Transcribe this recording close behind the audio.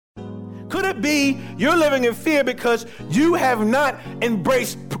Could it be you're living in fear because you have not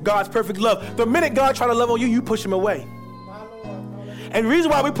embraced God's perfect love? The minute God tries to love on you, you push him away. And the reason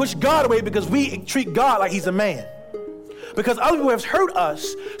why we push God away because we treat God like he's a man. Because other people have hurt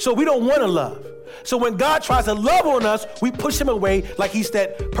us, so we don't want to love. So when God tries to love on us, we push him away like he's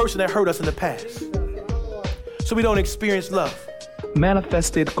that person that hurt us in the past. So we don't experience love.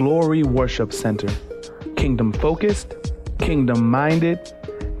 Manifested Glory Worship Center. Kingdom focused, kingdom minded,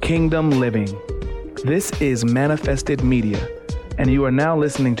 kingdom living. This is Manifested Media, and you are now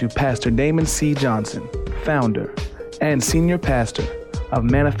listening to Pastor Damon C. Johnson, founder and senior pastor of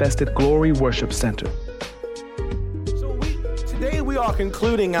Manifested Glory Worship Center. Today we are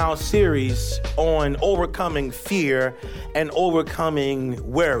concluding our series on overcoming fear and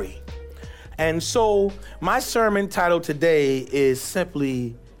overcoming worry. And so my sermon title today is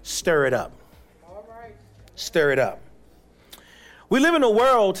simply Stir It Up. All right. Stir it up. We live in a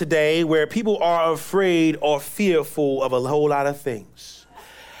world today where people are afraid or fearful of a whole lot of things.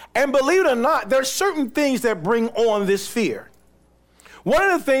 And believe it or not, there's certain things that bring on this fear. One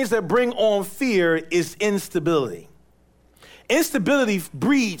of the things that bring on fear is instability. Instability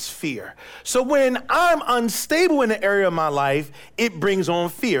breeds fear. So when I'm unstable in an area of my life, it brings on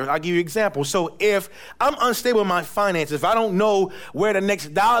fear. I'll give you an example. So if I'm unstable in my finances, if I don't know where the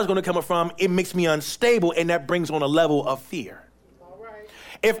next dollar is going to come from, it makes me unstable, and that brings on a level of fear.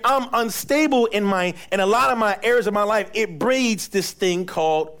 If I'm unstable in a lot of my areas of my life, it breeds this thing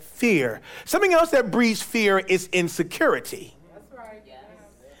called fear. Something else that breeds fear is insecurity. That's right. Yes.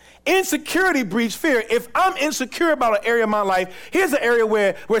 Insecurity breeds fear. If I'm insecure about an area of my life, here's an area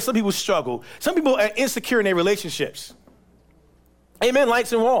where some people struggle. Some people are insecure in their relationships. Amen,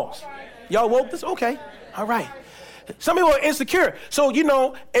 lights and walls. Y'all woke this? Okay. All right. Some people are insecure. So,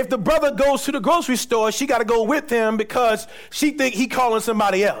 if the brother goes to the grocery store, she got to go with him because she think he calling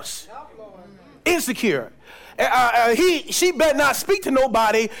somebody else. Insecure. She better not speak to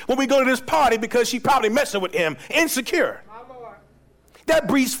nobody when we go to this party because she probably messing with him. Insecure. That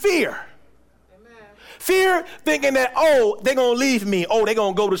breeds fear. Fear thinking that, they're going to leave me. They're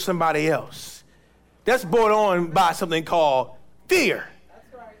going to go to somebody else. That's brought on by something called fear.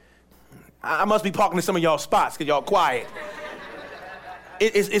 I must be talking to some of y'all spots because y'all quiet.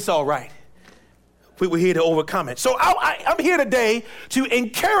 It's all right. We're here to overcome it. So I'm here today to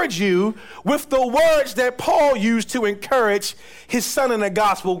encourage you with the words that Paul used to encourage his son in the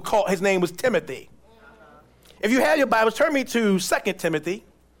gospel. His name was Timothy. If you have your Bibles, turn me to 2 Timothy,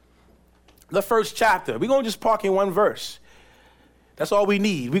 the first chapter. We're going to just park in one verse. That's all we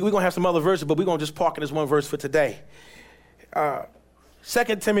need. We're going to have some other verses, but we're going to just park in this one verse for today.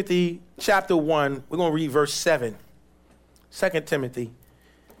 2 Timothy chapter 1, we're going to read verse 7. 2 Timothy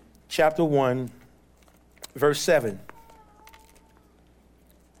chapter 1, verse 7.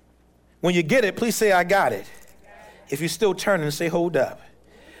 When you get it, please say, I got it. If you're still turning, say, hold up.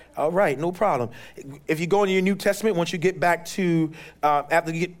 All right, no problem. If you go into your New Testament, once you get back to,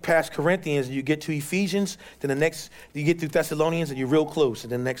 after you get past Corinthians and you get to Ephesians, then you get through Thessalonians and you're real close.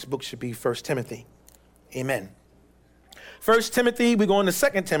 And the next book should be 1 Timothy. Amen. 1 Timothy, we're going to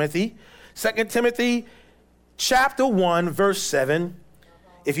 2 Timothy. 2 Timothy chapter 1, verse 7.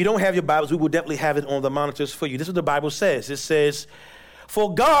 If you don't have your Bibles, we will definitely have it on the monitors for you. This is what the Bible says. It says,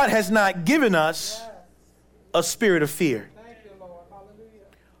 for God has not given us a spirit of fear,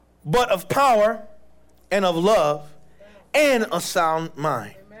 but of power and of love and a sound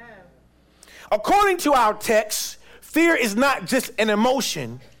mind. According to our text, fear is not just an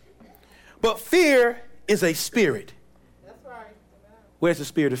emotion, but fear is a spirit. Where's the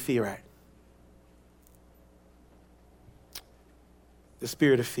spirit of fear at? The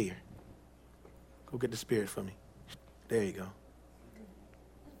spirit of fear. Go get the spirit for me. There you go.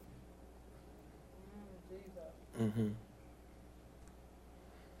 Mm-hmm.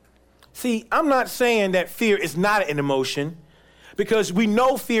 See, I'm not saying that fear is not an emotion, because we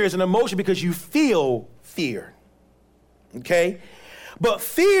know fear is an emotion because you feel fear. Okay? But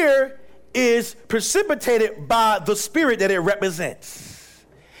fear is precipitated by the spirit that it represents.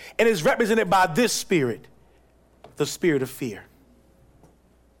 And is represented by this spirit, the spirit of fear.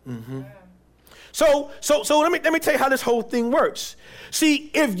 Mm-hmm. So let me tell you how this whole thing works.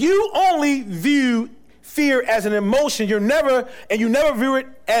 See, if you only view fear as an emotion, you never view it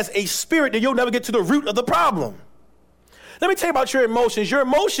as a spirit, then you'll never get to the root of the problem. Let me tell you about your emotions. Your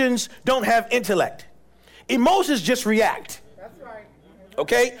emotions don't have intellect. Emotions just react. That's right.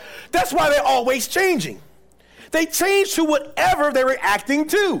 Okay? That's why they're always changing. They change to whatever they're reacting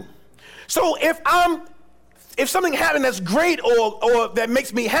to. So if something happened that's great or that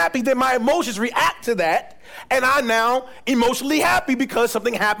makes me happy, then my emotions react to that. and I'm now emotionally happy because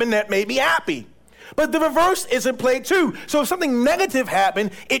something happened that made me happy. But the reverse is in play too. So if something negative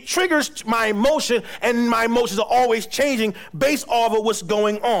happened, it triggers my emotion, and my emotions are always changing based off of what's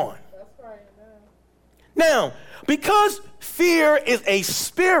going on. That's right, man. Now, because fear is a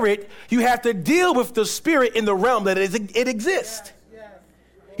spirit, you have to deal with the spirit in the realm that it exists. Yes.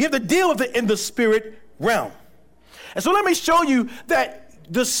 You have to deal with it in the spirit realm. And so let me show you that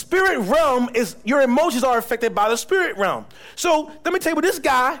the spirit realm is, your emotions are affected by the spirit realm. So let me tell you what this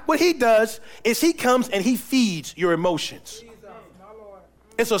guy, what he does is he comes and he feeds your emotions. Jesus, my Lord.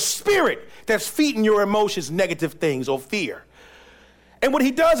 It's a spirit that's feeding your emotions negative things or fear. And what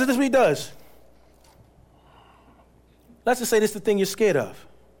he does is this is what he does. Let's just say this is the thing you're scared of.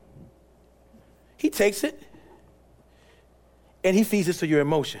 He takes it and he feeds it to your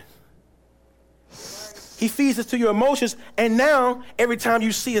emotions. He feeds it to your emotions, and now every time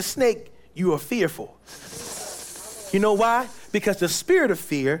you see a snake, you are fearful. You know why? Because the spirit of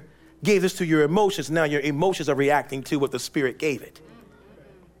fear gave this to your emotions. Now your emotions are reacting to what the spirit gave it.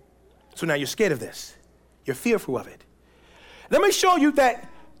 So now you're scared of this. You're fearful of it. Let me show you that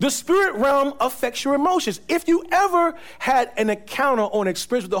the spirit realm affects your emotions. If you ever had an encounter or an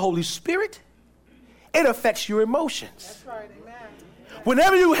experience with the Holy Spirit, it affects your emotions. That's right, amen.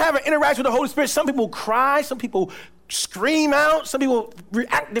 Whenever you have an interaction with the Holy Spirit, some people cry, some people scream out, some people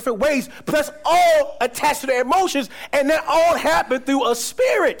react different ways, but that's all attached to their emotions, and that all happened through a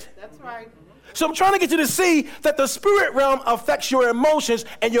spirit. That's right. So I'm trying to get you to see that the spirit realm affects your emotions,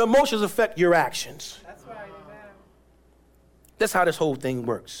 and your emotions affect your actions. That's right, amen. That's how this whole thing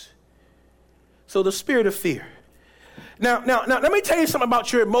works. So the spirit of fear. Now, let me tell you something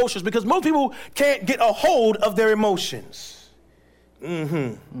about your emotions, because most people can't get a hold of their emotions. All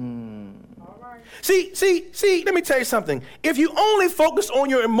right. See, let me tell you something. If you only focus on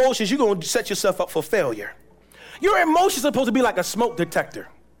your emotions, you're going to set yourself up for failure. Your emotions are supposed to be like a smoke detector.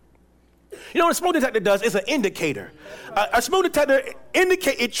 You know what a smoke detector does? It's an indicator. A smoke detector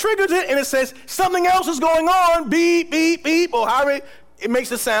it triggers it, and it says something else is going on, beep, beep, beep, or however it makes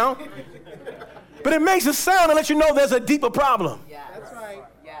a sound. But it makes a sound to let you know there's a deeper problem. Yeah, that's right.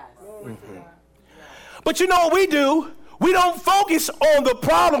 Yes. But you know what we do? We don't focus on the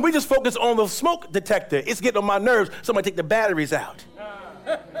problem. We just focus on the smoke detector. It's getting on my nerves. Somebody take the batteries out.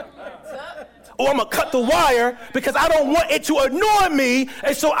 Or I'm going to cut the wire because I don't want it to annoy me.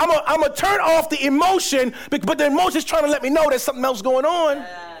 And so I'm going to turn off the emotion, but the emotion's trying to let me know there's something else going on. Yes.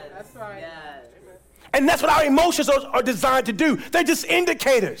 That's right. Yes. And that's what our emotions are designed to do. They're just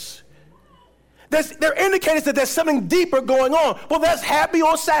indicators. They're indicators that there's something deeper going on. Well, that's happy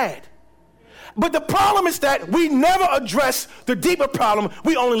or sad. But the problem is that we never address the deeper problem.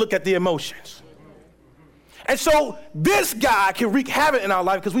 We only look at the emotions. And so this guy can wreak havoc in our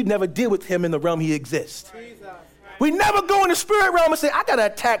life because we never deal with him in the realm he exists. Jesus. We never go in the spirit realm and say, I got to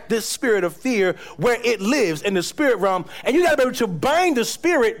attack this spirit of fear where it lives in the spirit realm. And you got to be able to bind the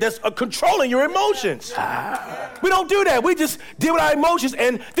spirit that's controlling your emotions. We don't do that. We just deal with our emotions,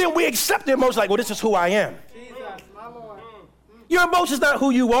 and then we accept the emotions like, well, this is who I am. Jesus, my Lord. Your emotions not who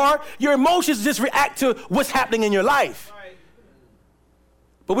you are. Your emotions just react to what's happening in your life. Right.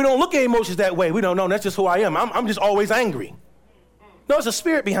 But we don't look at emotions that way. We don't know. That's just who I am. I'm just always angry. No, it's a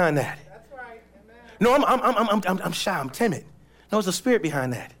spirit behind that. That's right. Amen. No, I'm shy. I'm timid. No, it's a spirit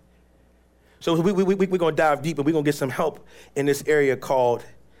behind that. So we're going to dive deep, and we're going to get some help in this area called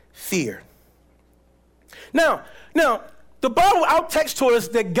fear. Now, the Bible, our text told us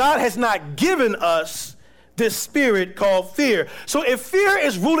that God has not given us this spirit called fear. So if fear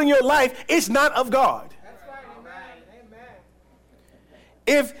is ruling your life, it's not of God. That's right. Amen.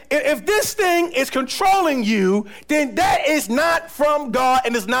 Amen. If this thing is controlling you, then that is not from God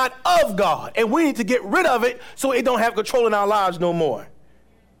and is not of God. And we need to get rid of it so it don't have control in our lives no more.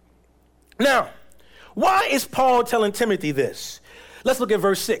 Now, why is Paul telling Timothy this? Let's look at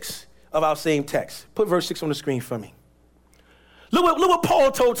verse 6 of our same text. Put verse 6 on the screen for me. Look what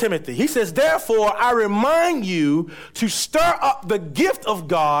Paul told Timothy. He says, therefore, I remind you to stir up the gift of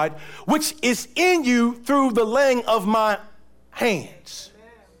God, which is in you through the laying of my hands.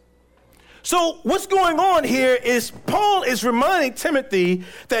 So what's going on here is Paul is reminding Timothy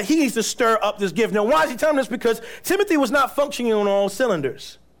that he needs to stir up this gift. Now, why is he telling this? Because Timothy was not functioning on all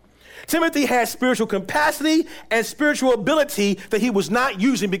cylinders. Timothy had spiritual capacity and spiritual ability that he was not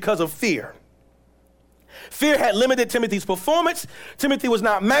using because of fear. Fear had limited Timothy's performance. Timothy was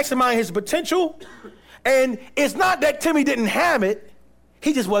not maximizing his potential. And it's not that Timothy didn't have it.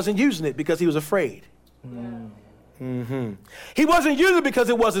 He just wasn't using it because he was afraid. He wasn't using it because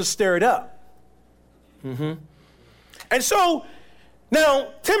it wasn't stirred up. And so now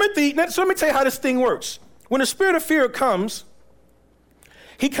Timothy, so let me tell you how this thing works. when the spirit of fear comes,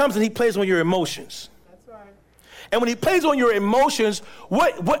 he comes and he plays on your emotions. That's right. And when he plays on your emotions,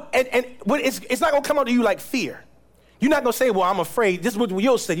 it's not going to come out to you like fear. You're not going to say, well, I'm afraid. This is what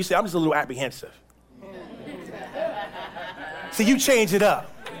you'll say. You say, I'm just a little apprehensive. See, you change it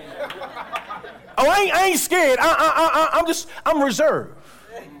up. Oh, I ain't scared. I'm reserved.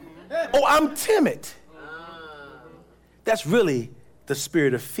 Oh, I'm timid. That's really the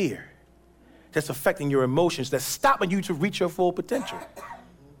spirit of fear that's affecting your emotions, that's stopping you to reach your full potential.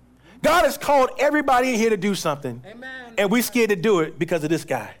 God has called everybody in here to do something. Amen. And we're scared to do it because of this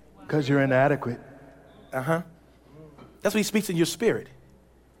guy. Because you're inadequate. Uh-huh. That's what he speaks in your spirit.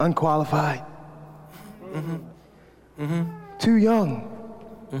 Unqualified. Mm-hmm. Mm-hmm. Too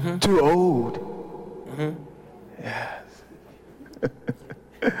young. Mm-hmm. Too old. Mm-hmm. Yes.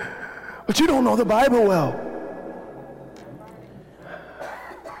 But you don't know the Bible well.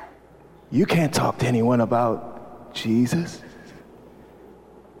 You can't talk to anyone about Jesus.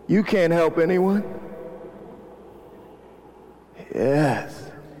 You can't help anyone. Yes.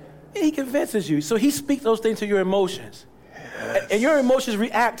 And he convinces you. So he speaks those things to your emotions. Yes. And your emotions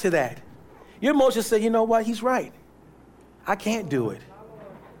react to that. Your emotions say, you know what? He's right. I can't do it.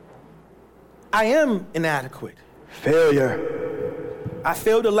 I am inadequate. Failure. I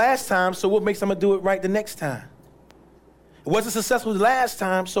failed the last time, so what makes them do it right the next time? It wasn't successful the last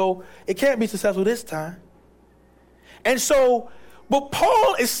time, so it can't be successful this time. And so what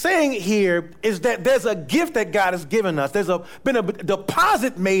Paul is saying here is that there's a gift that God has given us. There's been a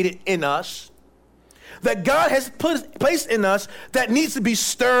deposit made in us that God has placed in us that needs to be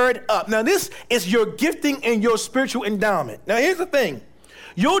stirred up. Now, this is your gifting and your spiritual endowment. Now, here's the thing.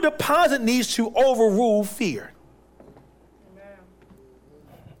 Your deposit needs to overrule fear. Amen.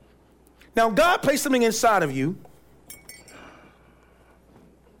 Now, God placed something inside of you.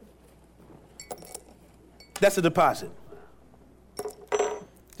 That's a deposit.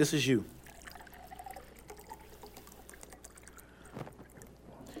 This is you.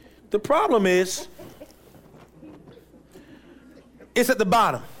 The problem is, it's at the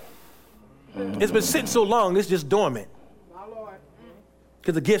bottom. It's been sitting so long, it's just dormant. My Lord.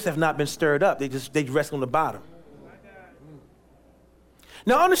 Because the gifts have not been stirred up. They rest on the bottom.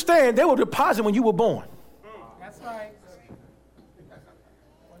 Now understand, they were deposited when you were born. That's right.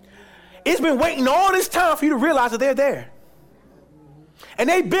 It's been waiting all this time for you to realize that they're there. And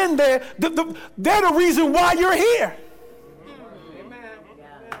they've been there. They're the reason why you're here. Amen.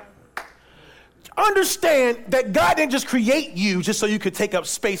 Understand that God didn't just create you just so you could take up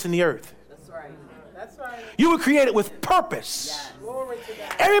space in the earth. That's right. That's right. You were created with purpose. Yes. Glory to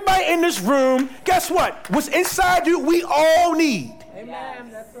God. Everybody in this room, guess what? What's inside you, we all need. Amen.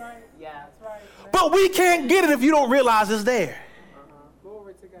 That's right. Yeah. That's right. Amen. But we can't get it if you don't realize it's there.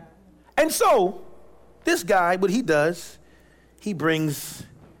 Glory to God. And so, this guy, what he does, he brings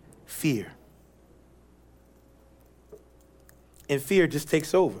fear. And fear just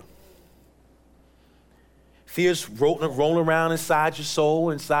takes over. Fear's rolling around inside your soul,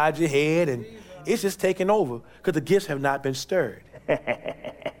 inside your head, and it's just taking over because the gifts have not been stirred.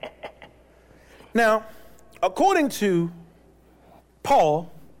 Now, according to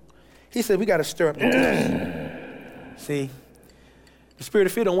Paul, he said we got to stir up the gifts. See, the spirit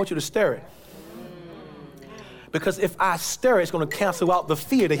of fear don't want you to stir it. Because if I stir it, it's going to cancel out the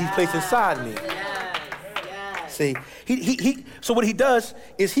fear that he's placed inside me. Yes. See, so what he does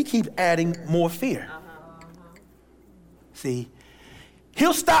is he keeps adding more fear. See,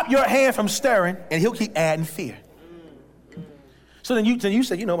 he'll stop your hand from stirring, and he'll keep adding fear. So then you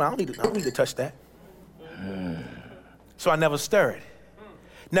say, you know, I don't need to touch that. So I never stir it.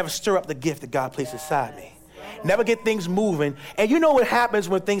 Never stir up the gift that God placed inside me. Never get things moving. And you know what happens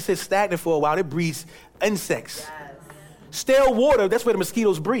when things sit stagnant for a while? It breeds insects. Stale water, that's where the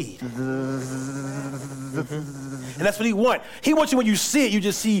mosquitoes breed. And that's what he wants. He wants you, when you see it, you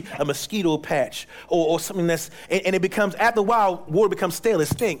just see a mosquito patch or something and it becomes, after a while, water becomes stale, it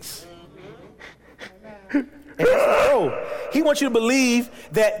stinks. And he wants you to believe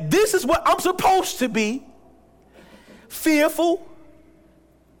that this is what I'm supposed to be. Fearful,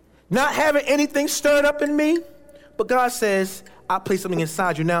 not having anything stirred up in me. But God says, I place something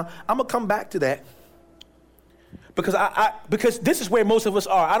inside you. Now, I'm going to come back to that. Because this is where most of us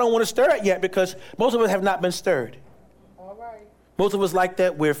are. I don't want to stir it yet because most of us have not been stirred. All right. Most of us like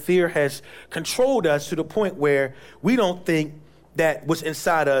that, where fear has controlled us to the point where we don't think that what's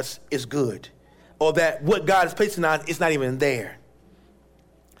inside us is good, or that what God has placed in us is not even there.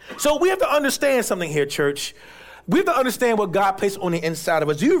 So we have to understand something here, church. We have to understand what God placed on the inside of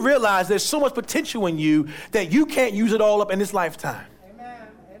us. Do you realize there's so much potential in you that you can't use it all up in this lifetime? Amen.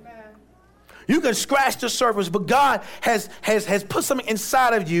 Amen. You can scratch the surface, but God has put something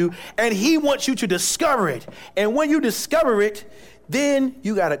inside of you, and he wants you to discover it. And when you discover it, then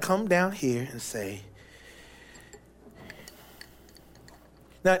you got to come down here and say,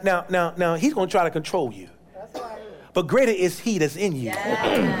 now, he's going to try to control you. That's right. But greater is he that's in you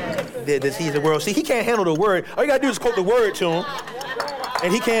than he in the world. See, he can't handle the word. All you got to do is quote the word to him,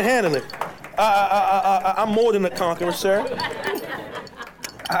 and he can't handle it. I'm more than a conqueror, sir.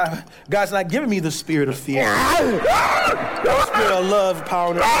 God's not giving me the spirit of fear. The spirit of love,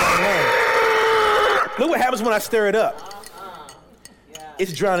 power, and love. Look what happens when I stir it up.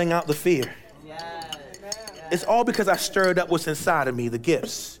 It's drowning out the fear. It's all because I stirred up what's inside of me, the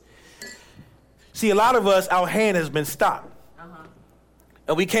gifts. See, a lot of us, our hand has been stopped.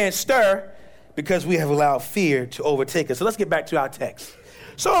 And we can't stir because we have allowed fear to overtake us. So let's get back to our text.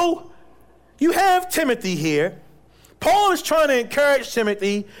 So you have Timothy here. Paul is trying to encourage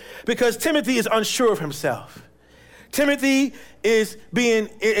Timothy because Timothy is unsure of himself. Timothy has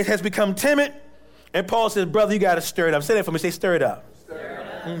become timid. And Paul says, brother, you got to stir it up. Say that for me. Say, stir it up. Stir it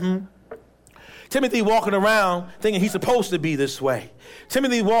up. Mm-hmm. Timothy walking around thinking he's supposed to be this way.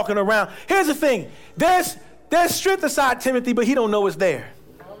 Timothy walking around. Here's the thing. There's strength inside Timothy, but he don't know it's there.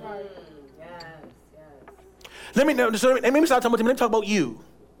 Let me start talking about Timothy. Let me talk about you.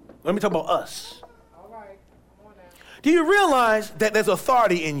 Let me talk about us. All right. Come on now. Do you realize that there's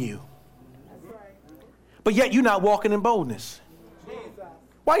authority in you? That's right. But yet you're not walking in boldness. Jesus.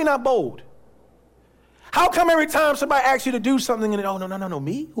 Why are you not bold? How come every time somebody asks you to do something and, oh, no,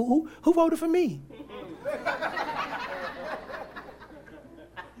 me? Who voted for me?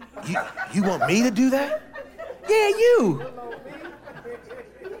 You want me to do that? Yeah, you.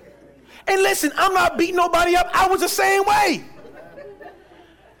 And listen, I'm not beating nobody up. I was the same way.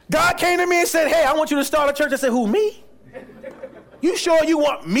 God came to me and said, hey, I want you to start a church. I said, who, me? You sure you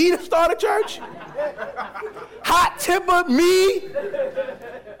want me to start a church? Hot temper, me?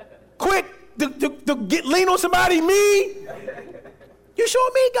 Quick to lean on somebody, me? You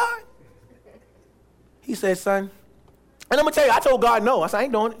sure me, God? He said, son, and I'm going to tell you, I told God no. I said, I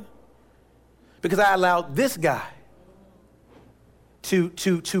ain't doing it. Because I allowed this guy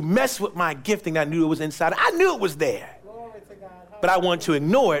to mess with my gifting. I knew it was inside. I knew it was there. Glory to God. But I wanted to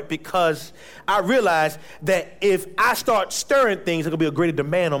ignore it because I realized that if I start stirring things, there's going to be a greater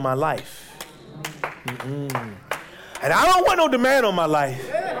demand on my life. Mm-mm. And I don't want no demand on my life.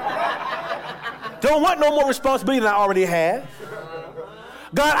 Don't want no more responsibility than I already have.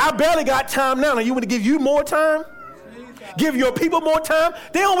 God, I barely got time now. Now you want to give you more time? Give your people more time?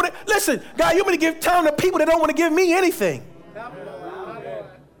 They don't want to. Listen, God, you want me to give time to people that don't want to give me anything.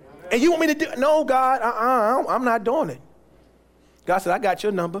 And you want me to do? No, God, I'm not doing it. God said, I got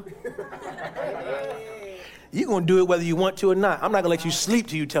your number. You're going to do it whether you want to or not. I'm not going to let you sleep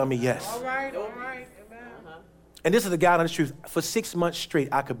till you tell me yes. All right, amen. And this is the God honest truth. For 6 months straight,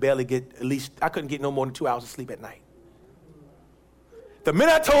 I couldn't get no more than 2 hours of sleep at night. The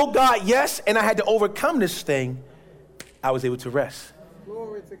minute I told God yes, and I had to overcome this thing, I was able to rest.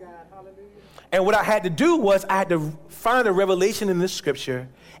 Glory to God. Hallelujah. And what I had to do was I had to find a revelation in this scripture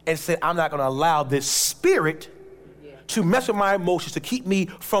and say, I'm not going to allow this spirit to mess with my emotions, to keep me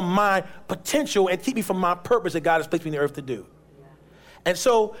from my potential and keep me from my purpose that God has placed me on the earth to do. And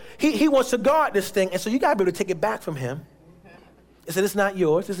so he wants to guard this thing. And so you got to be able to take it back from him. He said, it's not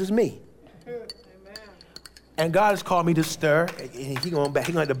yours. This is me. Amen. And God has called me to stir. And he's going to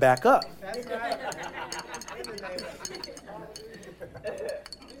have to back up. That's right.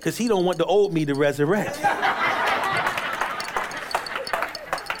 Because he don't want the old me to resurrect.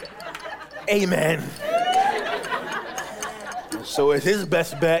 Amen. So it's his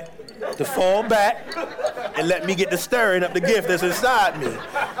best bet to fall back and let me get to stirring up the gift that's inside me.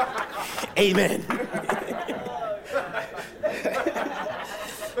 Amen.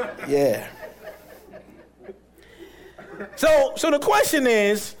 Yeah. So the question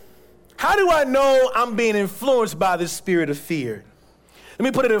is, how do I know I'm being influenced by this spirit of fear? Let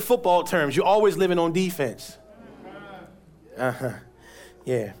me put it in football terms. You're always living on defense.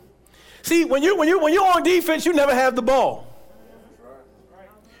 Yeah. See, when you're on defense, you never have the ball.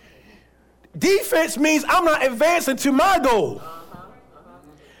 Defense means I'm not advancing to my goal.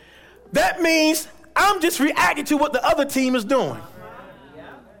 That means I'm just reacting to what the other team is doing.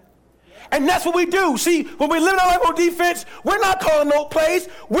 And that's what we do. See, when we live our life on defense, we're not calling no plays.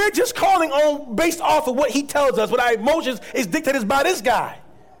 We're just calling on based off of what he tells us, what our emotions is dictated by this guy.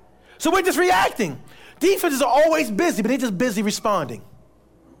 So we're just reacting. Defenses are always busy, but they're just busy responding.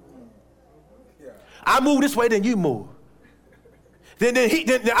 I move this way, then you move. Then he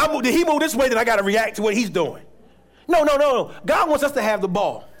move this way, then I got to react to what he's doing. No. God wants us to have the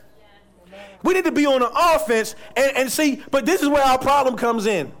ball. We need to be on the offense and see, but this is where our problem comes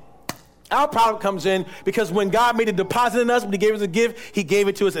in. Our problem comes in because when God made a deposit in us, when he gave us a gift, he gave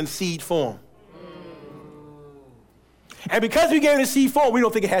it to us in seed form. And because we gave it in seed form, we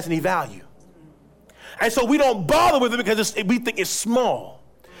don't think it has any value. And so we don't bother with it because we think it's small.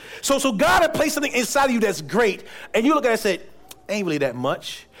 So God had placed something inside of you that's great, and you look at it and say, ain't really that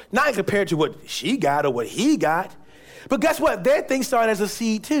much. Not compared to what she got or what he got. But guess what? Their thing started as a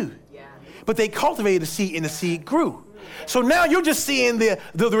seed too. Yeah. But they cultivated the seed and the seed grew. So now you're just seeing the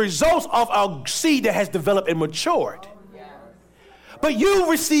results of a seed that has developed and matured. But you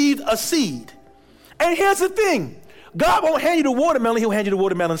received a seed. And here's the thing. God won't hand you the watermelon, he'll hand you the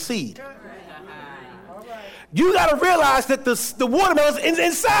watermelon seed. You got to realize that the watermelon is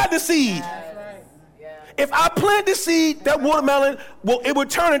inside the seed. If I plant the seed, that watermelon, it would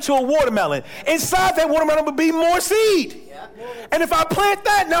turn into a watermelon. Inside that watermelon would be more seed. And if I plant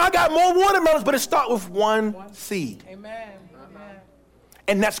that, now I got more watermelons, but it starts with one seed. Amen.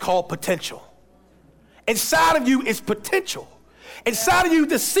 And that's called potential. Inside of you is potential. Inside of you,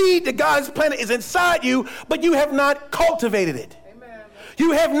 the seed that God has planted is inside you, but you have not cultivated it. Amen.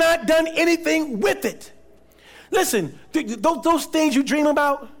 You have not done anything with it. Listen, those things you dream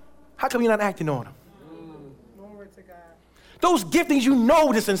about, how come you're not acting on them? Glory to God. Those giftings you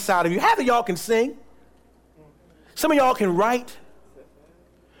know that's inside of you. Half of y'all can sing. Some of y'all can write.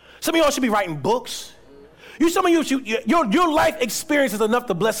 Some of y'all should be writing books. Some of you, your life experience is enough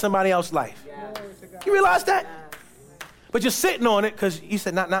to bless somebody else's life. You realize that? But you're sitting on it because you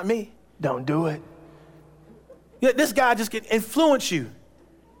said, not me. Don't do it. Yeah, this guy just can influence you.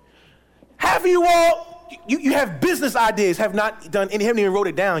 Half of you all, you have business ideas, have not done any, haven't even wrote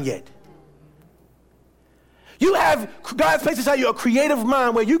it down yet. You have, God's placed inside you a creative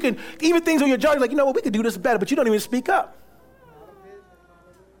mind where you can, even things on your job, you're like, you know what, we could do this better, but you don't even speak up.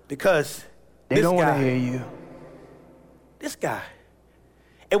 Because they don't want to hear you. This guy.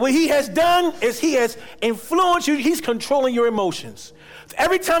 And what he has done is he has influenced you. He's controlling your emotions.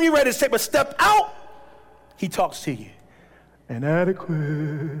 Every time you're ready to take a step out, he talks to you.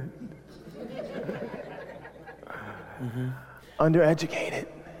 Inadequate. Undereducated.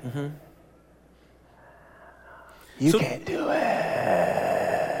 You can't do it.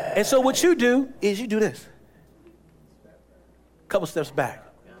 And so what you do is you do this. A couple steps back.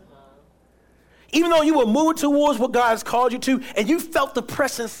 Even though you were moving towards what God has called you to, and you felt the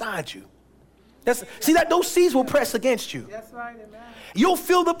press inside you. Those seeds will press against you. That's right, amen. You'll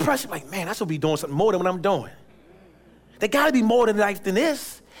feel the pressure, like, man, I should be doing something more than what I'm doing. There got to be more than life than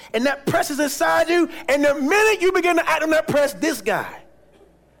this. And that press is inside you, and the minute you begin to act on that press, this guy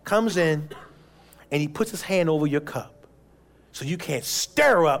comes in, and he puts his hand over your cup. So you can't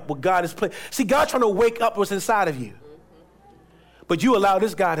stir up what God has put. See, God's trying to wake up what's inside of you. But you allow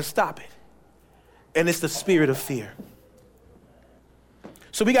this guy to stop it. And it's the spirit of fear.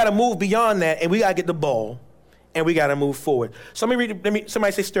 So we got to move beyond that, and we got to get the ball, and we got to move forward. So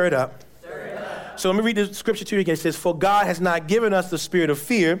somebody say stir it up. Stir it up. So let me read the scripture to you again. It says, for God has not given us the spirit of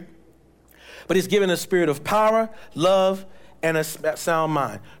fear, but he's given us a spirit of power, love, and a sound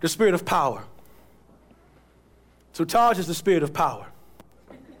mind. The spirit of power. So Taj is the spirit of power.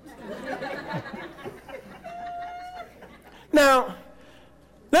 Now,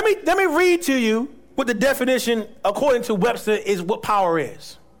 let me read to you what the definition, according to Webster, is what power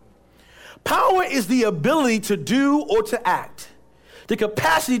is. Power is the ability to do or to act, the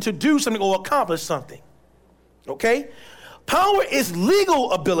capacity to do something or accomplish something. Okay? Power is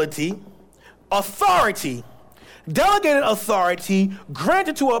legal ability, authority, delegated authority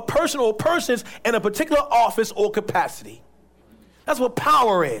granted to a person or persons in a particular office or capacity. That's what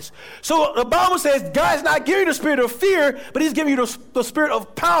power is. So the Bible says God's not giving you the spirit of fear, but he's giving you the spirit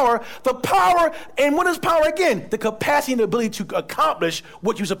of power. The power, and what is power again? The capacity and the ability to accomplish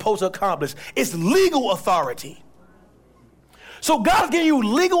what you're supposed to accomplish. It's legal authority. So God's giving you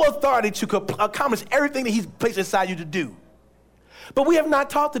legal authority to accomplish everything that he's placed inside you to do. But we have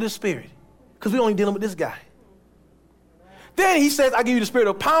not talked to the spirit because we're only dealing with this guy. Then he says, I give you the spirit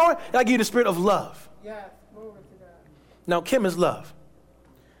of power, and I give you the spirit of love. Yes, glory to God. Now, Kim is love.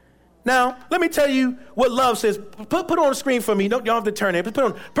 Now, let me tell you what love says. Put it on the screen for me. Don't, y'all have to turn it.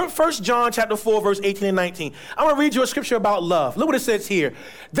 Put 1 John chapter 4, verse 18 and 19. I'm going to read you a scripture about love. Look what it says here.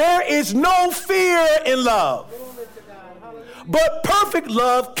 There is no fear in love, Glory to God. Hallelujah. but perfect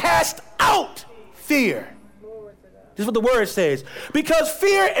love casts out fear. Glory to God. This is what the word says. Because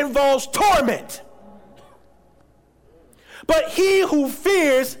fear involves torment. But he who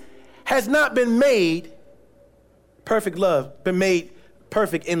fears has not been made perfect love, been made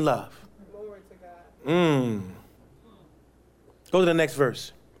perfect in love. Glory to God. Go to the next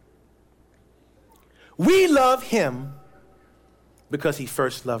verse. We love him because he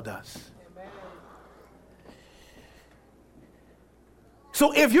first loved us.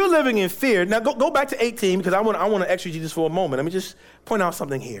 So if you're living in fear, now go back to 18 because I want to exegete this for a moment. Let me just point out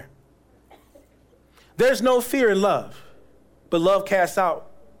something here. There's no fear in love, but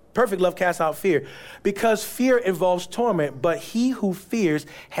perfect love casts out fear, because fear involves torment, but he who fears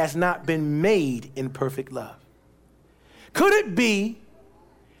has not been made in perfect love. Could it be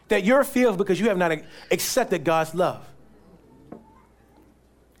that you're fearful because you have not accepted God's love?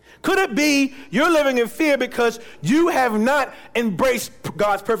 Could it be you're living in fear because you have not embraced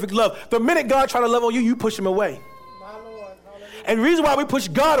God's perfect love? The minute God tries to love on you, you push him away. My Lord. Hallelujah. And the reason why we push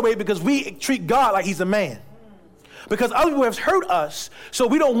God away is because we treat God like he's a man. Because other people have hurt us, so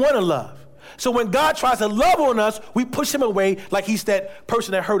we don't want to love. So when God tries to love on us, we push him away like he's that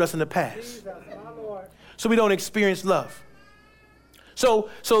person that hurt us in the past. Jesus, my Lord. So we don't experience love. So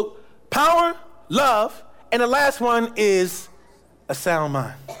power, love, and the last one is a sound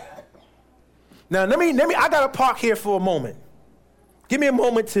mind. Now, let me, I got to park here for a moment. Give me a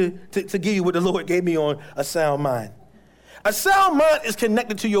moment to give you what the Lord gave me on a sound mind. A sound mind is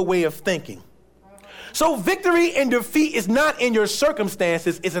connected to your way of thinking. So victory and defeat is not in your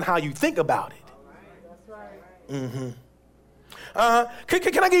circumstances, it's in how you think about it. That's right.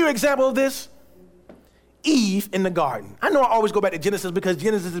 Can I give you an example of this? Eve in the garden. I know I always go back to Genesis because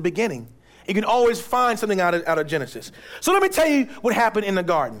Genesis is the beginning. You can always find something out of Genesis. So let me tell you what happened in the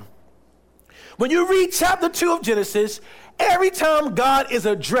garden. When you read chapter 2 of Genesis, every time God is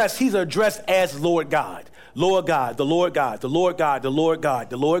addressed, he's addressed as Lord God. Lord God, the Lord God, the Lord God, the Lord God,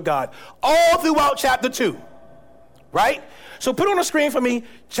 the Lord God, all throughout chapter 2, right? So put on the screen for me,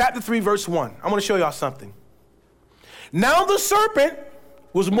 chapter 3, verse 1. I want to show y'all something. Now the serpent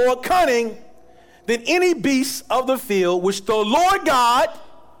was more cunning than any beast of the field which the Lord God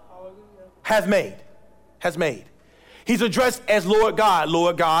has made. He's addressed as Lord God,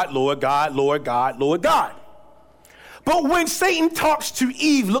 Lord God, Lord God, Lord God, Lord God. But when Satan talks to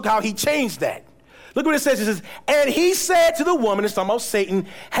Eve, look how he changed that. Look what it says. It says, and he said to the woman, it's talking about Satan,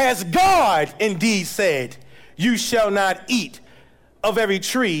 has God indeed said, you shall not eat of every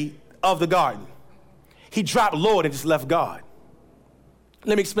tree of the garden? He dropped Lord and just left God.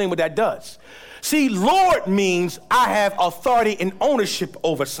 Let me explain what that does. See, Lord means I have authority and ownership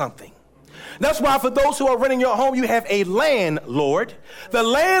over something. That's why for those who are renting your home, you have a landlord. The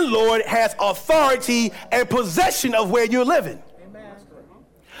landlord has authority and possession of where you're living.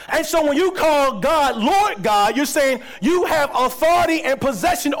 And so when you call God Lord God, you're saying you have authority and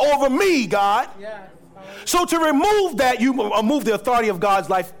possession over me, God. Yes. So to remove that, you remove the authority of God's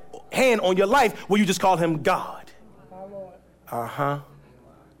hand on your life where you just call him God. My Lord. Uh-huh.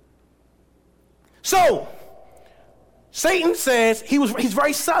 So Satan says he's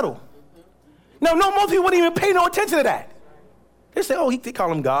very subtle. Now, most people wouldn't even pay no attention to that. They say, oh, they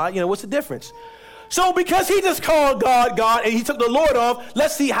call him God. What's the difference? So because he just called God, God, and he took the Lord off,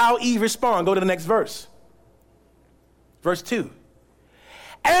 let's see how Eve responds. Go to the next verse. Verse 2.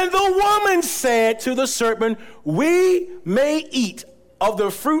 And the woman said to the serpent, we may eat of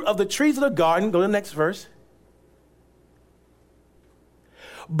the fruit of the trees of the garden. Go to the next verse.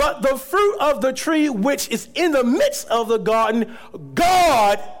 But the fruit of the tree which is in the midst of the garden,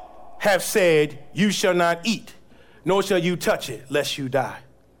 God have said, you shall not eat, nor shall you touch it, lest you die.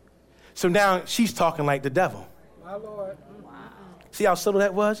 So now she's talking like the devil. My Lord. Wow. See how subtle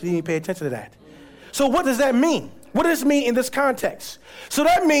that was? You didn't even pay attention to that. So what does that mean? What does it mean in this context? So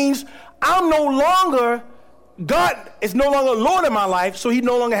that means God is no longer Lord of my life, so he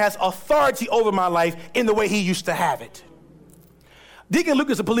no longer has authority over my life in the way he used to have it. Deacon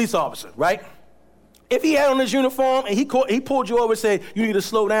Luke is a police officer, right? If he had on his uniform and he pulled you over and said, you need to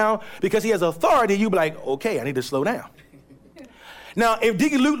slow down because he has authority, you'd be like, okay, I need to slow down. Now, if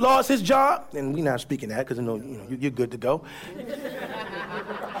Deacon Luke lost his job, and we're not speaking that because you're good to go.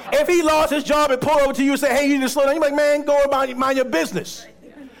 If he lost his job and pulled over to you and said, hey, you need to slow down, you're like, man, go about mind your business.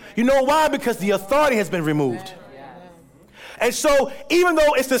 You know why? Because the authority has been removed. And so even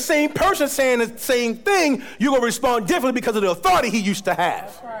though it's the same person saying the same thing, you're going to respond differently because of the authority he used to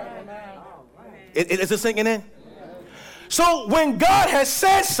have. Is it sinking in? So when God has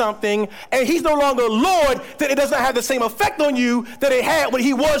said something and he's no longer Lord, then it doesn't have the same effect on you that it had when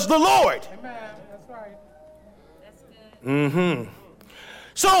he was the Lord. Amen. That's right. That's good.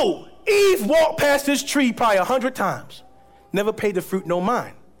 So Eve walked past this tree probably 100 times. Never paid the fruit no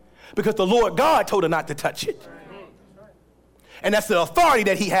mind. Because the Lord God told her not to touch it. And that's the authority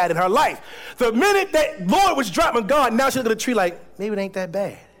that he had in her life. The minute that Lord was dropping God, now she looked at the tree like, maybe it ain't that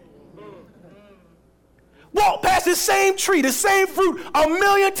bad. Walked past the same tree, the same fruit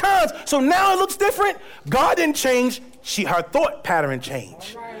 1,000,000 times. So now it looks different. God didn't change. Her thought pattern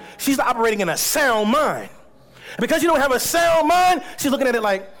changed. She's operating in a sound mind. And because you don't have a sound mind, she's looking at it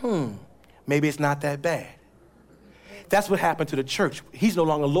like, maybe it's not that bad. That's what happened to the church. He's no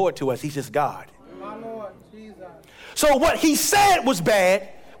longer Lord to us. He's just God. My Lord Jesus. So what he said was bad,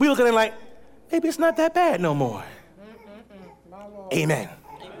 we look at it like, maybe it's not that bad no more. My Lord. Amen.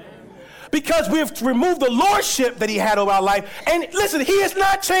 Because we've removed the lordship that he had over our life. And listen, he has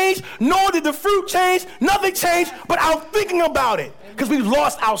not changed, nor did the fruit change. Nothing changed, but our thinking about it. Because we've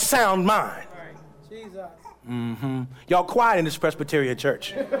lost our sound mind. Jesus. Y'all quiet in this Presbyterian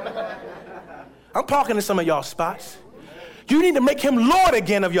church. I'm talking to some of y'all spots. You need to make him Lord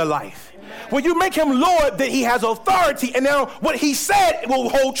again of your life. When you make him Lord, that he has authority, and now what he said will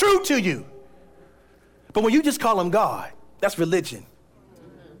hold true to you. But when you just call him God, that's religion.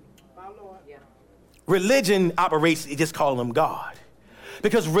 My Lord. Religion operates, you just call him God.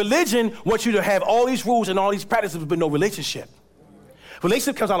 Because religion wants you to have all these rules and all these practices, but no relationship.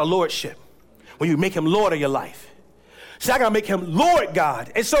 Relationship comes out of lordship. When you make him Lord of your life. So I gotta make him Lord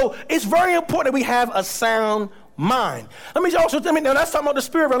God. And so it's very important that we have a sound mind. Now let's talk about the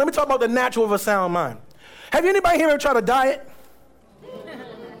spirit realm. Let me talk about the natural of a sound mind. Have you anybody here ever tried to diet?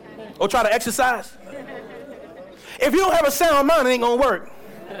 Or try to exercise? If you don't have a sound mind, it ain't gonna work.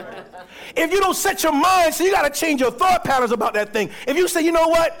 If you don't set your mind, so you gotta change your thought patterns about that thing. If you say, you know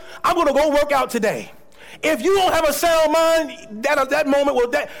what, I'm gonna go work out today. If you don't have a sound mind, that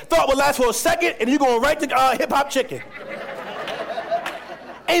moment that thought will last for a second, and you're going right to Hip Hop Chicken.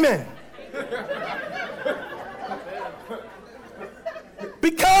 Amen.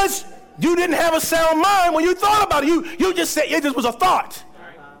 Because you didn't have a sound mind when you thought about it. You just said it just was a thought.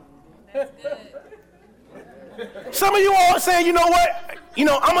 Some of you all are saying, you know what? I'm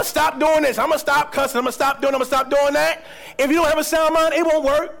going to stop doing this. I'm going to stop cussing. I'm going to stop doing that. If you don't have a sound mind, it won't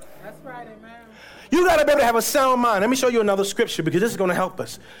work. That's right, amen. You got to be able to have a sound mind. Let me show you another scripture because this is going to help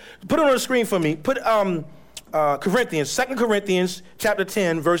us. Put it on the screen for me. Put Corinthians, 2 Corinthians chapter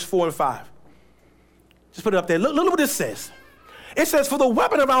 10, verse 4 and 5. Just put it up there. Look what this says. It says, for the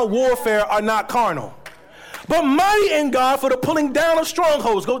weapon of our warfare are not carnal, but mighty in God for the pulling down of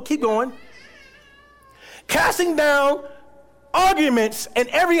strongholds. Keep going. Casting down arguments and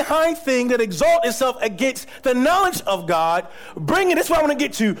every high thing that exalts itself against the knowledge of God, this is what I want to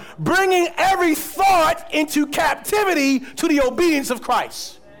get to, bringing every thought into captivity to the obedience of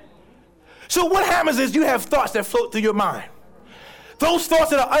Christ. So what happens is you have thoughts that float through your mind. Those thoughts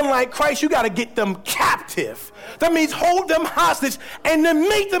that are unlike Christ, you got to get them captive. That means hold them hostage and then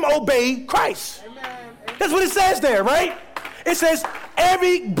make them obey Christ. Amen. That's what it says there, right? It says,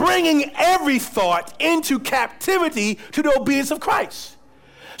 bringing every thought into captivity to the obedience of Christ.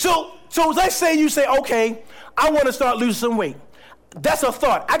 So let's say you say, okay, I want to start losing some weight. That's a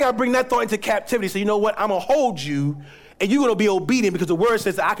thought. I got to bring that thought into captivity. So you know what? I'm going to hold you, and you're going to be obedient because the word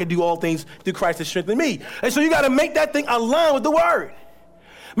says that I can do all things through Christ that strengthens me. And so you got to make that thing align with the word.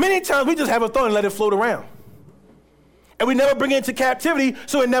 Many times we just have a thought and let it float around. And we never bring it into captivity,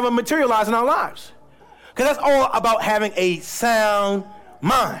 so it never materializes in our lives. Because that's all about having a sound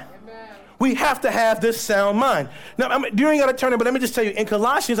mind. Amen. We have to have this sound mind. Now, you ain't got to turn it, but let me just tell you, in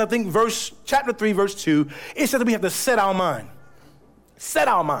Colossians, I think chapter 3, verse 2, it says that we have to set our mind. Set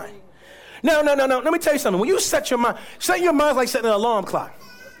our mind. No. Let me tell you something. When you set your mind is like setting an alarm clock.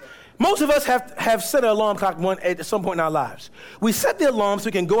 Most of us have set an alarm clock at some point in our lives. We set the alarm so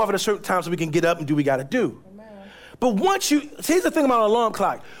we can go off at a certain time so we can get up and do what we got to do. But here's the thing about an alarm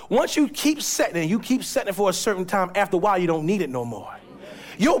clock. Once you keep setting it for a certain time, after a while, you don't need it no more.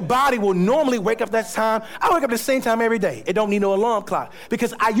 Your body will normally wake up that time. I wake up the same time every day. It don't need no alarm clock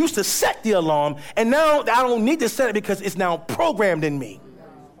because I used to set the alarm, and now I don't need to set it because it's now programmed in me.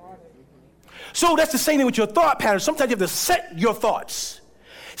 So that's the same thing with your thought patterns. Sometimes you have to set your thoughts.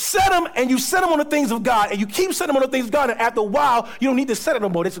 Set them, and you set them on the things of God, and you keep setting them on the things of God, and after a while, you don't need to set it no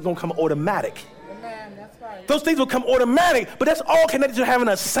more. This is going to come automatic. Amen. That's right. Those things will come automatic, but that's all connected to having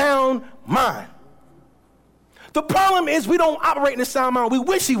a sound mind. The problem is we don't operate in a sound mind. We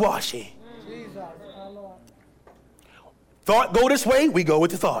wishy-washy. Jesus, our Lord. Thought go this way, we go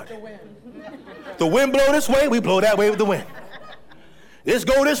with the thought. The wind blow this way, we blow that way with the wind. This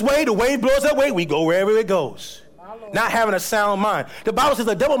go this way, the wind blows that way, we go wherever it goes. Not having a sound mind. The Bible says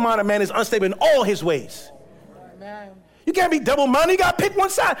a double-minded man is unstable in all his ways. Amen. You can't be double-minded. You got to pick one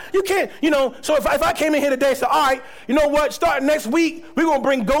side. You can't, so if I came in here today and said, all right, you know what, starting next week, we're going to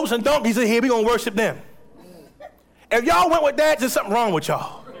bring goats and donkeys in here. We're going to worship them. If y'all went with that, there's something wrong with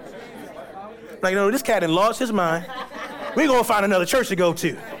y'all. Like, this cat done lost his mind. We're going to find another church to go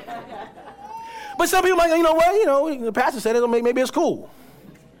to. But some people like, you know what, the pastor said it, maybe it's cool.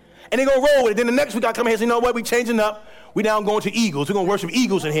 And they gonna roll with it. Then the next week I come here and say, you know what, we changing up. We now going to eagles. We're gonna worship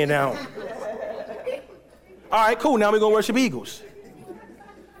eagles in here now. All right, cool, now we're gonna worship eagles.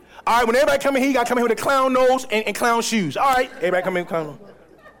 All right, when everybody come in here, you gotta come in here with a clown nose and clown shoes. All right, everybody come in with clown nose.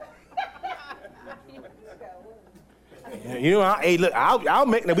 Hey, look, I'll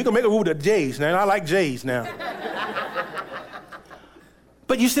make, we can make a rule with J's now. I like J's now.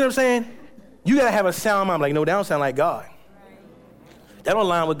 But you see what I'm saying? You gotta have a sound mind. Like, no, that don't sound like God. That don't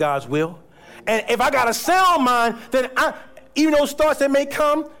align with God's will. And if I got a sound mind, then even those thoughts that may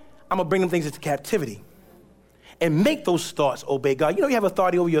come, I'm gonna bring them things into captivity and make those thoughts obey God. You have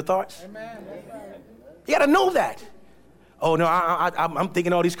authority over your thoughts. Amen. You gotta know that. Oh no, I'm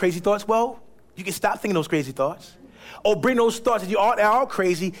thinking all these crazy thoughts. Well, you can stop thinking those crazy thoughts. Or bring those thoughts that are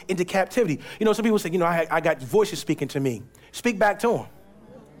crazy into captivity. Some people say, I got voices speaking to me. Speak back to them.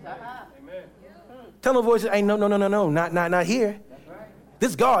 Amen. Tell them voices, hey, no, not here.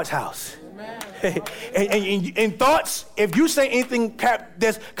 This is God's house. and thoughts, if you say anything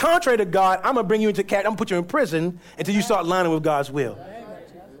that's contrary to God, I'm going to bring you into I'm going to put you in prison until you start lining with God's will.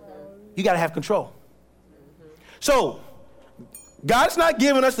 You got to have control. So, God's not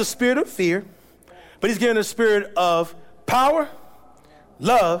giving us the spirit of fear, but he's giving us the spirit of power,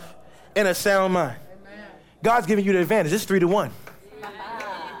 love, and a sound mind. God's giving you the advantage. It's 3-1.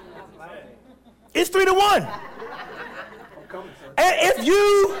 It's 3-1. And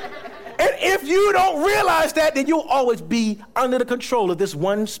if you don't realize that, then you'll always be under the control of this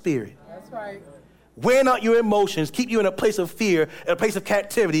one spirit. That's right. Wearing out your emotions, keep you in a place of fear, in a place of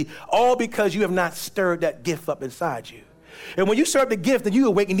captivity, all because you have not stirred that gift up inside you. And when you stir up the gift, then you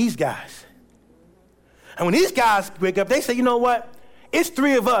awaken these guys. And when these guys wake up, they say, you know what? It's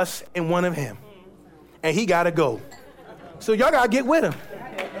 3 of us and 1 of him. And he got to go. So y'all got to get with him.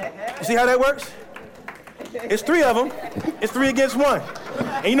 You see how that works? It's 3 of them. It's 3 against 1.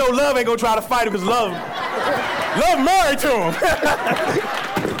 And love ain't going to try to fight him because love married to him.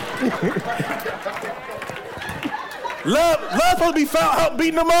 love supposed to be found out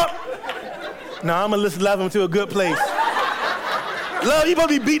beating them up? No, I'm going to love him to a good place. Love, you supposed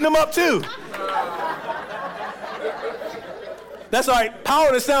to be beating them up too. That's all right. Power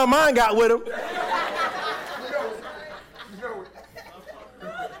and the sound mind got with him.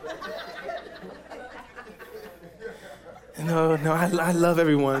 No, I love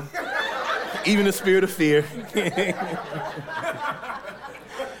everyone. Even the spirit of fear.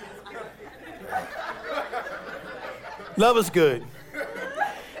 Love is good.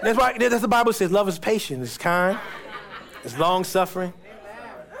 That's why the Bible says love is patient, it's kind, it's long-suffering,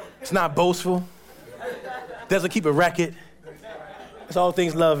 it's not boastful, doesn't keep a record. That's all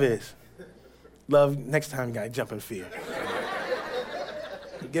things love is. Love, next time you got to jump in fear.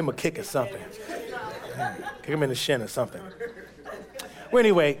 Give him a kick or something. Kick him in the shin or something. Well,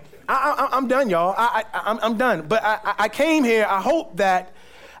 anyway, I'm done, y'all. I'm done. But I came here, I hope that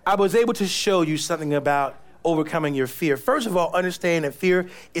I was able to show you something about overcoming your fear. First of all, understand that fear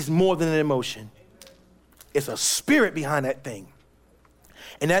is more than an emotion. It's a spirit behind that thing.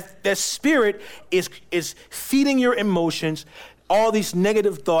 And that spirit is feeding your emotions, all these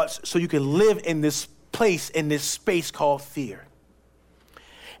negative thoughts, so you can live in this place, in this space called fear.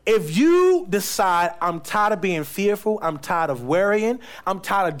 If you decide, I'm tired of being fearful, I'm tired of worrying, I'm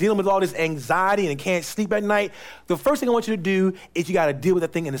tired of dealing with all this anxiety and can't sleep at night, the first thing I want you to do is you got to deal with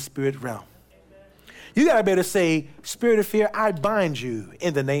that thing in the spirit realm. You got to be able to say, spirit of fear, I bind you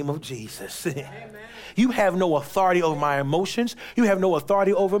in the name of Jesus. You have no authority over my emotions. You have no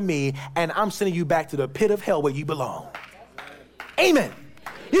authority over me, and I'm sending you back to the pit of hell where you belong. Amen.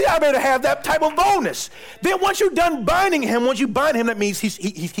 You got to be able to have that type of boldness. Then once you're done binding him, once you bind him, that means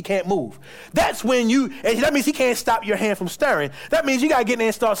he can't move. That means he can't stop your hand from stirring. That means you got to get in there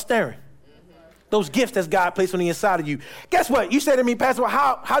and start stirring. Those gifts that God placed on the inside of you. Guess what? You said to me, Pastor,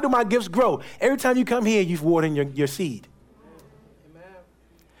 how do my gifts grow? Every time you come here, you've watered your seed. Amen.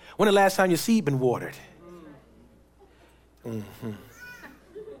 When the last time your seed been watered? Mm-hmm.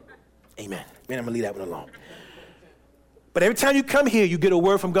 Amen. Man, I'm going to leave that one alone. But every time you come here, you get a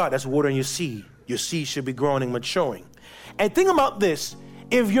word from God. That's watering your seed. Your seed should be growing and maturing. And think about this.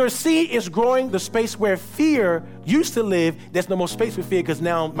 If your seed is growing, the space where fear used to live, there's no more space for fear because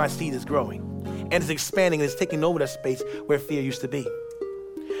now my seed is growing. And it's expanding and it's taking over that space where fear used to be.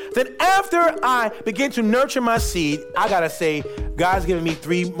 Then after I begin to nurture my seed, I got to say, God's given me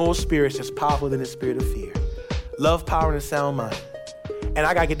 3 more spirits that's powerful than the spirit of fear. Love, power, and a sound mind. And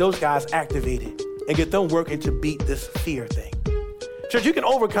I got to get those guys activated and get them working to beat this fear thing. Church, you can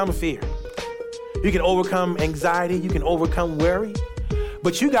overcome fear. You can overcome anxiety. You can overcome worry.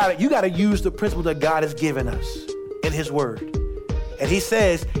 But you gotta use the principle that God has given us in his word. And he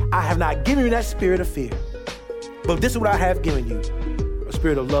says, I have not given you that spirit of fear, but this is what I have given you, a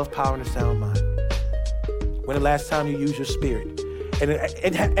spirit of love, power, and a sound mind. When the last time you used your spirit? And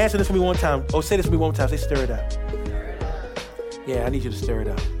answer this for me one time. Oh, say this for me one time. Say, stir it up. Yeah, I need you to stir it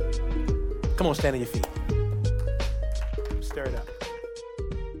up. Come on, stand on your feet. Stir it up.